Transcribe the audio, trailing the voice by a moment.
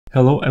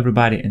Hello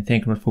everybody and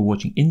thank you for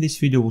watching. In this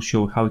video we'll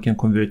show how you can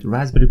convert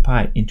Raspberry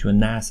Pi into a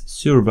NAS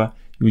server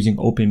using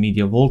Open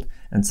Media Vault,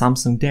 and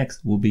Samsung DeX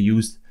will be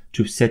used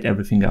to set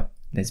everything up.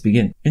 Let's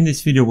begin. In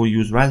this video we'll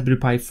use Raspberry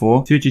Pi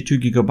 4,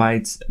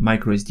 32GB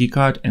micro SD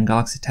card, and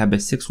Galaxy Tab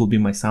S6 will be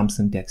my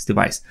Samsung DeX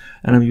device.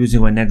 And I'm using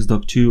my Next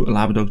Dock 2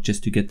 laptop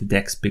just to get the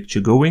DeX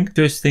picture going.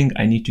 First thing,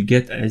 I need to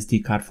get the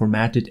SD card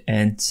formatted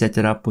and set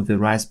it up with the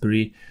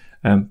Raspberry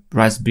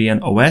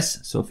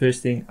OS. So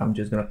first thing, I'm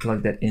just gonna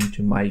plug that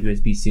into my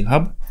USB-C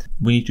hub.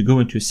 We need to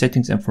go into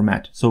settings and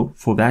format. So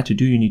for that to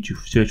do, you need to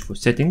search for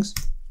settings,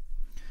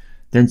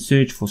 then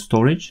search for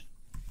storage,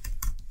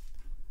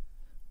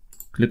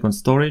 click on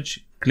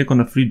storage, click on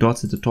the three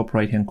dots at the top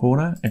right hand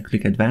corner and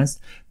click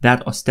advanced.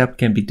 That or step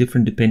can be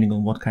different depending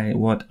on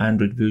what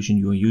Android version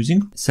you are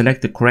using.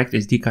 Select the correct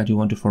SD card you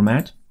want to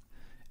format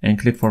and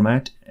click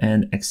format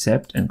and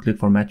accept and click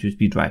format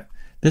USB drive.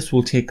 This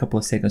will take a couple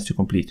of seconds to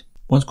complete.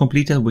 Once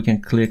completed, we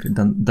can click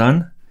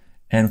done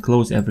and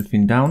close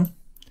everything down.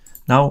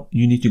 Now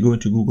you need to go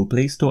into Google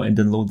Play Store and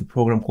download the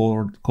program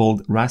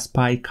called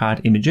Raspberry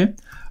Card Imager.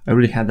 I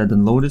already have that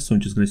downloaded, so I'm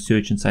just going to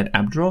search inside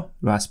App Drawer,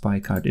 Raspberry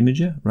Card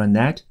Imager, run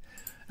that.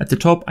 At the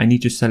top, I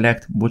need to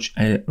select which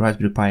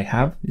Raspberry Pi I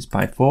have, is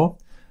Pi 4.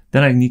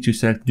 Then I need to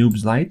select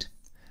Noobs Lite,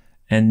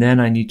 and then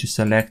I need to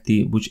select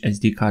which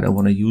SD card I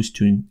want to use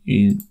to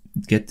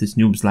get this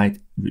Noobs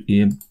Lite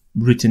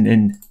written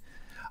in.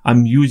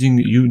 I'm using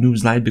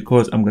Noobs Lite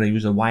because I'm going to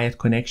use a wired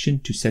connection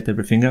to set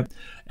everything up,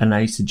 and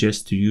I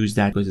suggest to use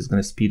that because it's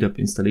going to speed up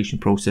installation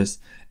process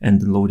and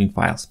the loading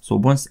files. So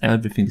once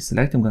everything is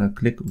selected, I'm going to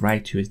click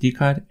write to SD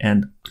card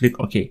and click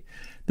OK.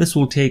 This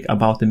will take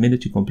about a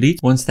minute to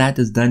complete. Once that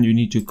is done, you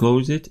need to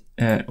close it,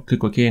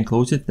 click OK and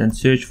close it, then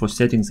search for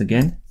settings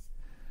again.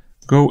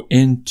 Go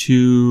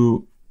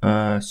into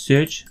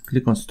search,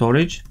 click on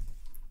storage,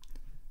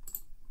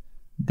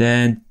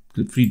 then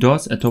three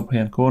dots at top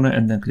hand corner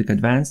and then click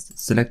advanced,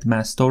 select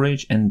mass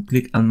storage and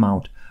click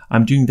unmount.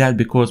 I'm doing that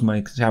because my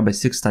Tab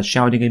S6 starts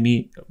shouting at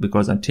me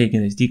because I'm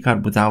taking the SD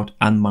card without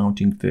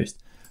unmounting first.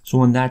 So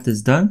when that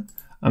is done,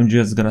 I'm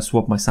just gonna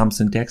swap my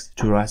Samsung DeX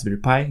to Raspberry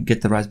Pi,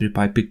 get the Raspberry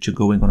Pi picture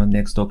going on a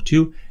Next Dock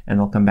 2, and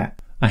I'll come back.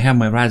 I have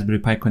my Raspberry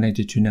Pi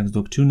connected to Next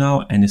Dock 2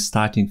 now and it's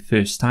starting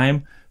first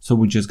time. So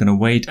we're just gonna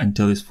wait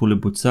until it fully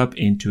boots up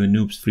into a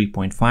Noobs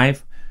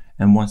 3.5.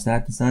 And once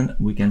that is done,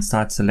 we can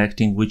start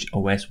selecting which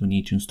OS we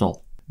need to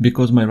install.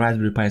 Because my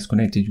Raspberry Pi is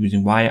connected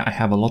using wire, I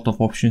have a lot of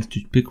options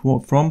to pick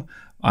from.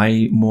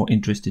 I'm more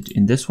interested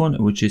in this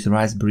one, which is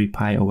Raspberry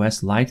Pi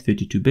OS Lite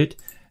 32-bit.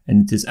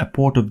 And it is a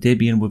port of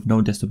Debian with no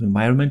desktop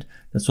environment.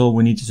 That's all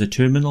we need is a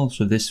terminal,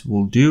 so this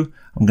will do.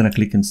 I'm gonna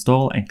click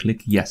install and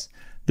click yes.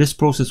 This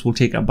process will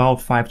take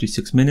about 5 to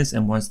 6 minutes,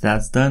 and once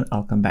that's done,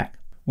 I'll come back.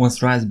 Once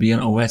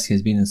Raspbian OS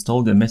has been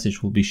installed, a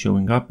message will be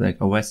showing up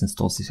like OS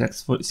installed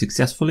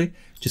successfully.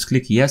 Just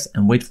click yes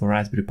and wait for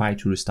Raspberry Pi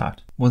to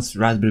restart. Once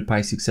Raspberry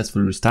Pi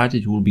successfully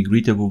restarted, you will be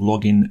greeted with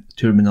login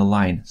terminal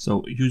line.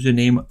 So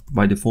username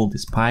by default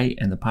is Pi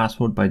and the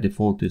password by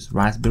default is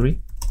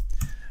Raspberry.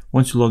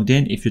 Once you logged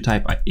in, if you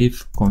type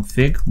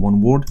ifconfig,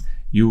 one word,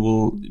 you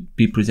will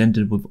be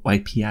presented with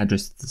IP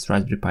address this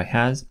Raspberry Pi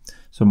has.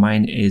 So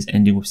mine is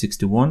ending with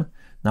 61.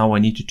 Now I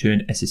need to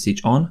turn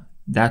SSH on.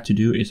 That to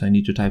do is I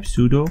need to type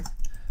sudo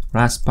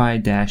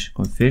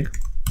raspi-config,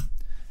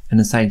 and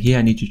inside here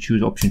I need to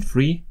choose option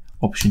 3,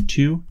 option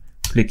 2,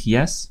 click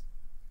yes,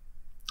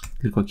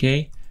 click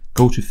OK,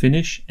 go to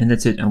finish, and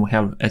that's it, and we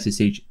have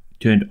SSH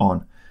turned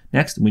on.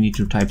 Next we need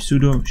to type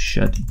sudo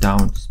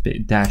shutdown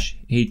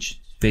 -h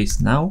space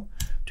now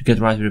to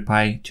get Raspberry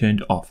Pi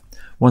turned off.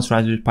 Once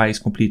Raspberry Pi is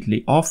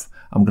completely off,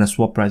 I'm going to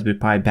swap Raspberry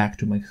Pi back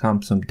to my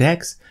Samsung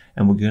DeX,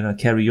 and we're going to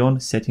carry on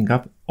setting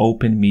up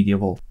Open Media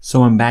Vault.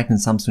 So I'm back in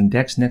Samsung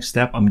DeX. Next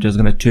step, I'm just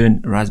going to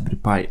turn Raspberry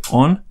Pi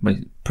on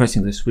by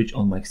pressing the switch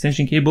on my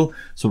extension cable.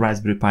 So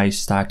Raspberry Pi is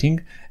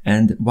starting,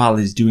 and while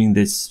it's doing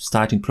this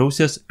starting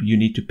process, you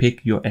need to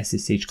pick your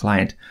SSH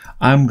client.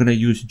 I'm going to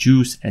use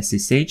Juice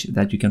SSH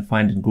that you can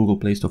find in Google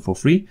Play Store for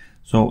free.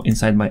 So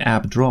inside my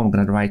app drawer, I'm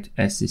going to write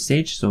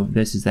SSH. So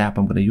this is the app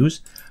I'm going to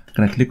use. I'm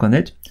going to click on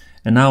it.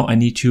 And now I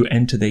need to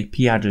enter the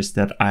IP address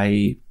that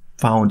I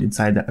found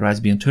inside the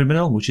Raspbian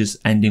terminal, which is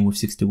ending with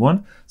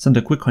 61. So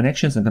under quick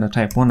connections, I'm going to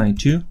type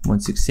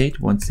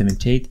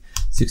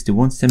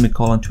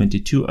 192.168.178.61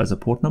 (22) as a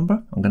port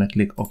number. I'm going to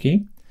click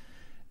OK.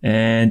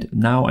 And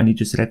now I need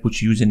to select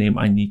which username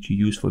I need to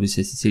use for this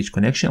SSH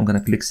connection. I'm going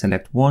to click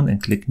select one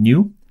and click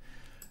new.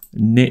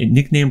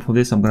 Nickname for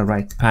this, I'm going to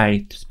write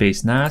Pi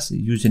space NAS.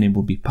 Username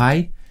will be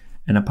Pi,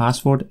 and a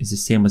password is the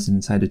same as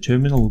inside the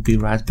terminal, will be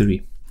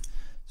Raspberry.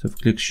 So if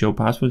you click show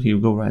password, here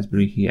we go,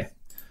 Raspberry here.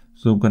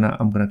 So I'm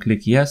gonna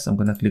click yes, I'm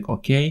gonna click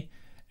OK.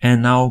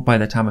 And now by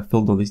the time I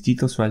filled all these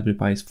details, Raspberry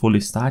Pi is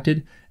fully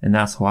started. And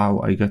that's how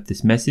I got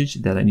this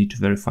message that I need to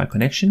verify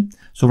connection.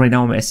 So right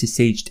now I'm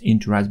SSH'd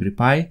into Raspberry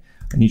Pi.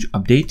 I need to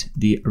update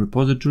the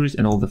repositories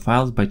and all the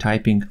files by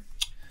typing,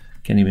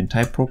 can't even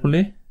type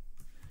properly,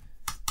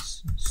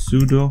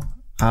 sudo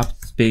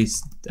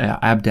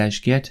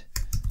app-get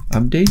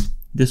update.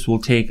 This will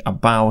take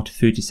about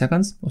 30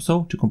 seconds or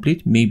so to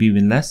complete, maybe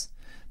even less.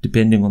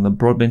 depending on the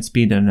broadband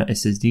speed and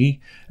SSD,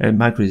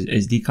 micro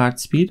SD card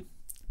speed.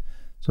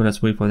 So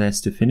let's wait for that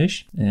to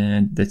finish,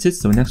 and that's it.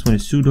 So next one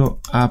is sudo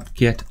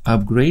apt-get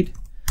upgrade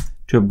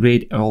to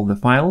upgrade all the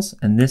files,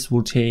 and this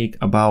will take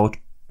about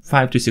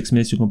 5 to 6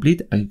 minutes to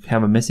complete. I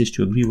have a message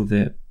to agree with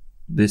to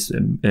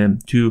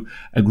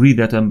agree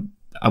that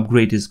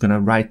upgrade is going to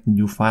write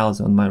new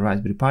files on my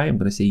Raspberry Pi. I'm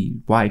going to say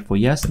Y for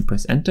yes and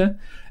press enter,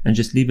 and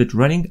just leave it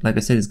running. Like I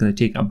said, it's going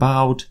to take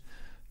about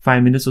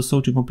 5 minutes or so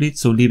to complete,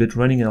 so leave it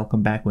running and I'll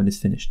come back when it's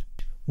finished.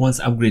 Once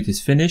upgrade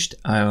is finished,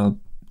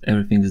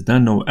 everything is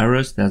done, no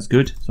errors, that's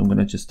good. So I'm going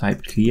to just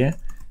type clear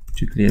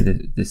to clear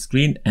the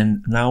screen,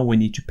 and now we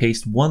need to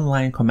paste one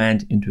line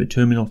command into a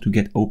terminal to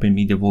get Open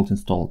Media Vault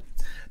installed.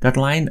 That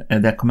line,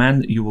 that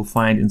command you will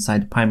find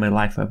inside the Pi My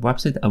Life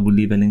website. I will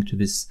leave a link to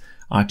this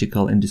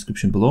article in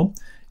description below.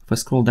 If I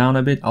scroll down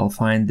a bit, I'll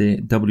find the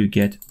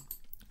wget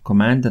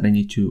command that I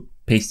need to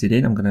paste it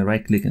in. I'm going to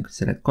right click and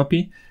select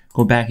copy,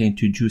 go back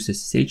into Juice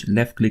SSH,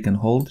 left click and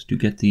hold to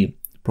get the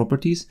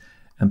properties,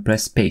 and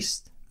press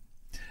paste.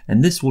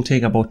 And this will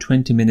take about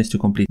 20 minutes to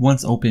complete.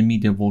 Once Open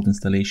Media Vault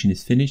installation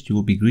is finished, you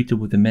will be greeted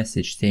with a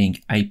message saying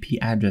IP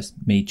address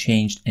may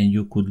change and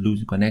you could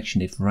lose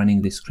connection if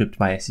running the script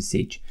via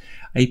SSH.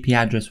 IP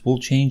address will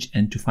change,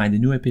 and to find the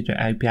new IP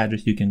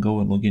address, you can go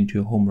and log into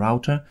your home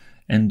router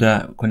and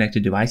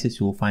connected devices.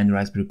 You will find the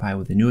Raspberry Pi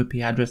with a new IP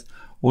address,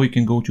 or you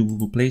can go to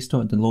Google Play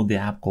Store and download the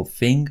app called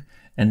Thing,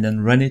 and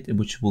then run it,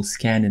 which will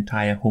scan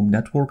entire home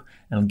network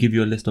and will give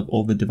you a list of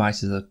all the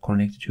devices that are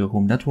connected to your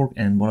home network,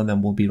 and one of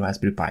them will be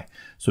Raspberry Pi.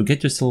 So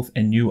get yourself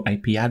a new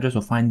IP address,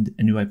 or find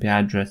a new IP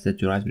address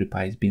that your Raspberry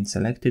Pi is being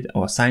selected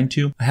or assigned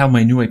to. I have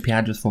my new IP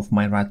address for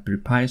my Raspberry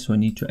Pi, so I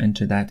need to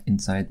enter that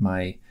inside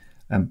my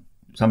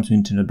Samsung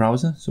Internet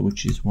browser, so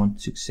which is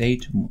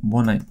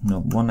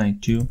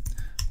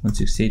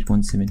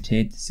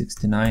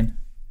 192.168.178.69,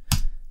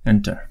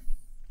 enter.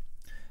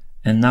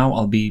 And now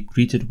I'll be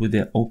greeted with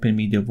the Open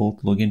Media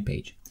Vault login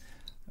page.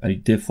 A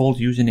default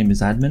username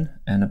is admin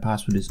and a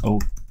password is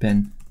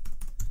Open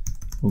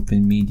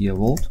Media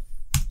Vault.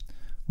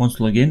 Once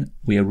login,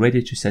 we are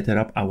ready to set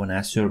up our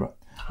NAS server.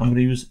 I'm going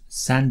to use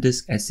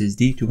SanDisk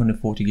SSD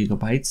 240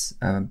 gigabytes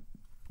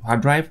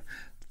hard drive.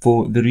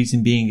 For the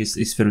reason being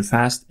it's very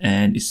fast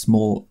and it's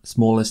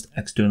smallest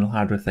external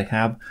hard drive I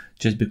have,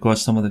 just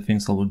because some of the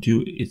things I will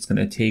do, it's going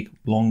to take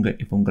longer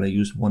if I'm going to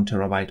use 1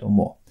 terabyte or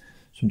more.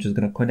 So I'm just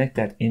going to connect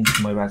that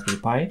into my Raspberry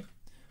Pi,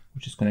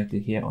 which is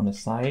connected here on the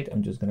side.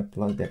 I'm just going to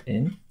plug that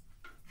in.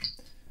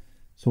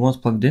 So once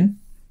plugged in,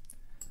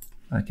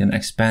 I can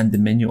expand the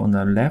menu on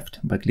the left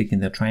by clicking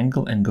the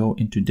triangle and go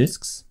into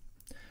disks.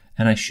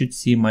 And I should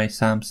see my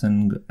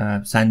Samsung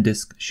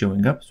SanDisk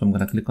showing up. So I'm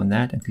going to click on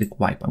that and click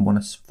wipe. I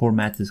want to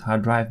format this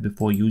hard drive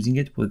before using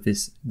it with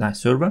this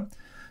NAS server.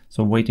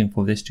 So I'm waiting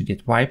for this to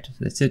get wiped.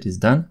 That's it, it's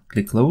done.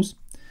 Click close.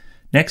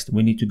 Next,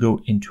 we need to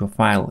go into a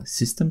file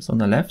systems on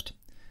the left.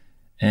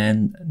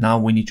 And now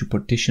we need to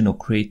partition or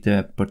create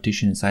the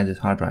partition inside this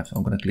hard drive. So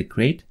I'm going to click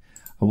create.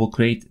 I will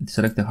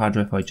select the hard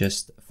drive I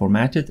just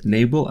formatted.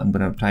 Label, I'm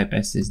going to type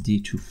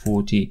SSD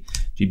 240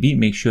 GB.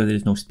 Make sure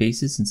there's no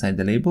spaces inside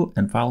the label.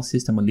 And file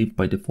system I'll leave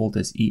by default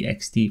as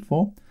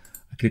ext4.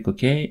 I click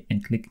OK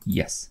and click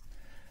yes.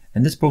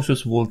 And this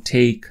process will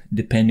take,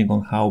 depending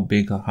on how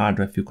big a hard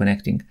drive you're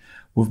connecting.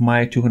 With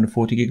my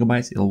 240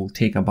 gigabytes, it will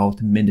take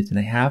about a minute and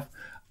a half.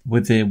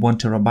 With the 1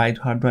 terabyte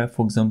hard drive,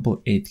 for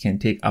example, it can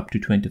take up to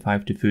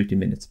 25 to 30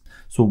 minutes.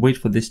 So wait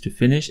for this to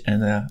finish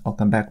and I'll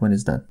come back when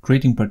it's done.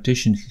 Creating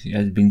partition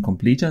has been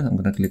completed. I'm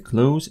going to click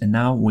close, and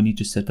now we need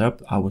to set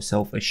up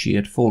ourselves a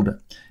shared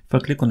folder. If I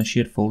click on a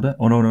shared folder,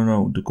 oh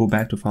no, to go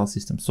back to file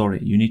system,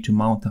 sorry, you need to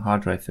mount the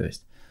hard drive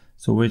first.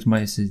 So where's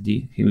my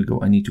SSD? Here we go.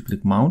 I need to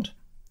click mount.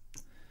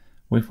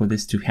 Wait for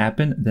this to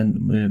happen.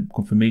 Then the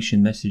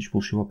confirmation message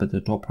will show up at the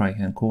top right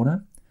hand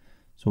corner.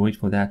 So wait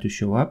for that to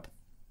show up.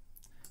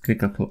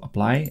 Click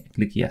apply,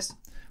 click yes.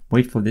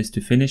 Wait for this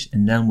to finish,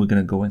 and then we're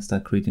going to go and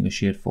start creating a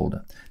shared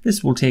folder.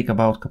 This will take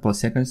about a couple of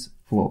seconds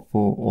for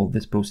all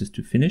this process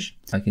to finish.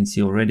 I can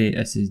see already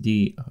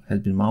SSD has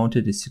been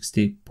mounted. It's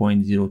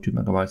 60.02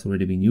 megabytes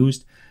already been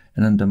used,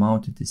 and under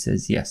mounted it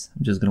says yes.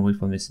 I'm just going to wait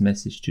for this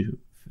message to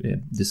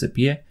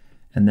disappear,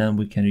 and then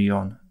we carry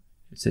on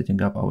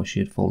setting up our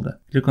shared folder.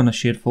 Click on a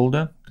shared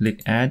folder,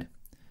 click add,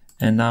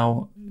 and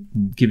now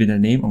give it a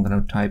name. I'm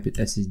going to type it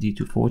SSD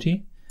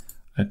 240.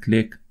 I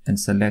click and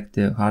select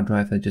the hard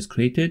drive I just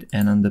created,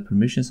 and under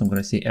permissions I'm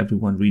going to say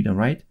everyone read and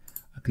write.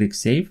 I click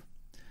save,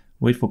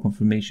 wait for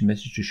confirmation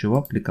message to show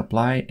up, click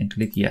apply and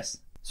click yes.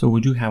 So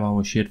we do have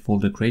our shared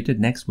folder created.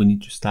 Next we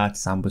need to start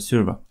Samba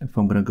server. If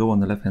I'm going to go on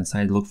the left hand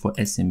side, look for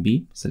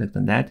SMB, select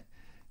on that,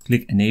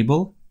 click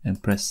enable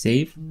and press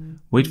save,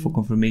 wait for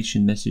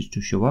confirmation message to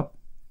show up,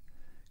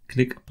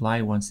 click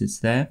apply once it's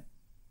there,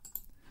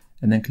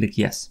 and then click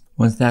yes.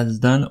 Once that is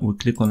done, we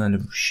click on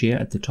the share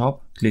at the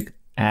top, click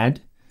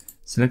add,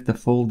 select the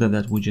folder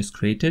that we just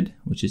created,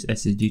 which is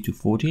SSD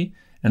 240,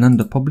 and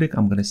under public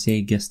I'm going to say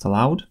guest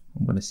allowed.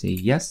 I'm going to say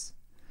yes,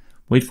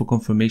 wait for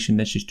confirmation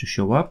message to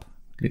show up,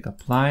 click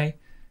apply,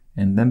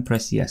 and then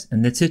press yes,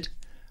 and that's it.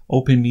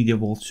 Open Media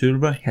Vault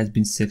server has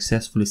been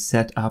successfully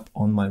set up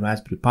on my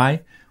Raspberry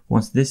Pi.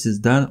 Once this is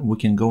done, we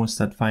can go and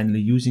start finally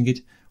using it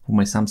for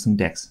my Samsung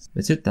DeX.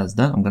 That's it, that's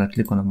done. I'm gonna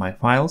click on my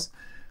files,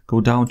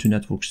 go down to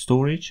network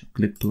storage,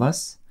 click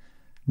plus,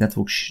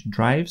 network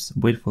drives,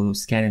 wait for the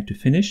scanning to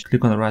finish,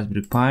 click on the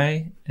Raspberry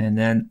Pi, and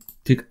then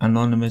tick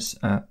anonymous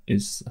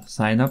is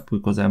sign up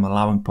because I'm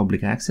allowing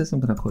public access. I'm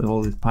gonna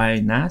call it Pi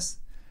NAS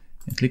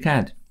and click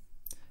add.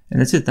 And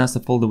that's it, that's the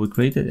folder we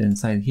created. And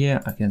inside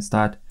here, I can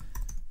start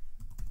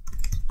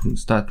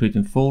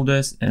creating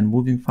folders and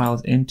moving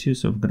files into.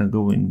 So I'm gonna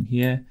go in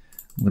here.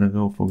 I'm gonna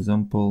go, for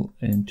example,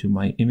 into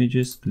my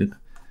images, click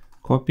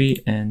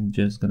copy, and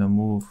just gonna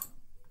move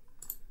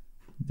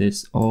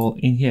this all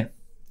in here.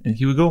 And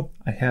here we go.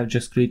 I have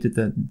just created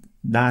the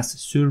NAS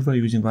server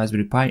using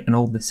Raspberry Pi, and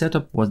all the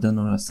setup was done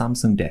on a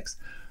Samsung DeX.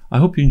 I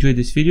hope you enjoyed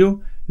this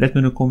video. Let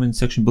me know in the comment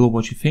section below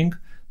what you think.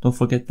 Don't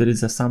forget there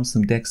is a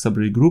Samsung DeX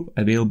subreddit group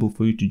available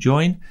for you to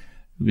join.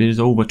 There is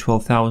over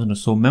 12,000 or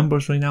so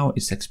members right now.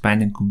 It's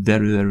expanding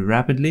very, very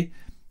rapidly.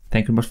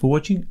 Thank you very much for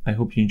watching. I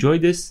hope you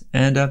enjoyed this,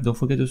 and don't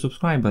forget to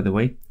subscribe, by the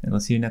way, and I'll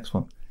see you next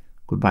one.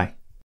 Goodbye.